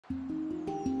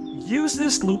Use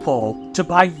this loophole to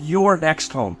buy your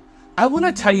next home. I want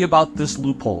to tell you about this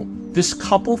loophole this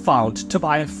couple found to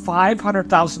buy a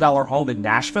 $500,000 home in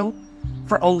Nashville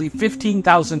for only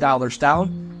 $15,000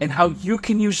 down, and how you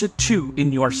can use it too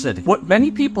in your city. What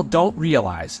many people don't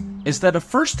realize is that a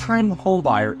first-time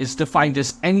homebuyer is defined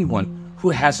as anyone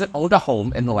who hasn't owned a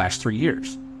home in the last 3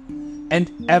 years.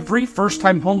 And every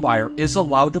first-time homebuyer is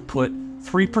allowed to put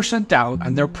 3% down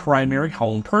on their primary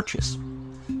home purchase.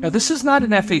 Now, this is not an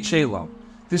FHA loan.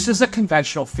 This is a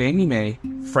conventional Fannie Mae,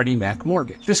 Freddie Mac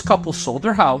mortgage. This couple sold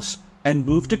their house and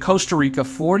moved to Costa Rica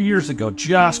 4 years ago,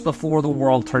 just before the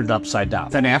world turned upside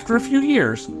down. Then after a few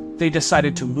years, they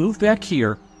decided to move back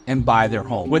here and buy their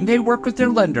home. When they worked with their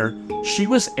lender, she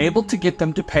was able to get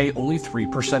them to pay only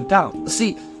 3% down.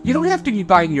 See, you don't have to be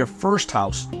buying your first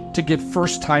house to get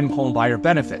first-time homebuyer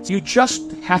benefits. You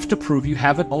just have to prove you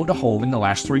haven't owned a home in the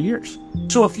last 3 years.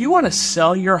 So if you want to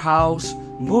sell your house,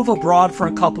 move abroad for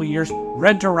a couple years,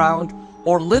 rent around,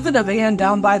 or live in a van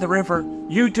down by the river,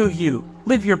 you do you.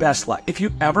 Live your best life. If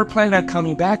you ever plan on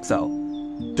coming back, though,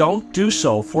 don't do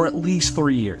so for at least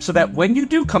 3 years, so that when you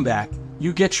do come back,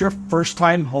 you get your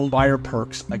first-time homebuyer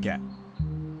perks again.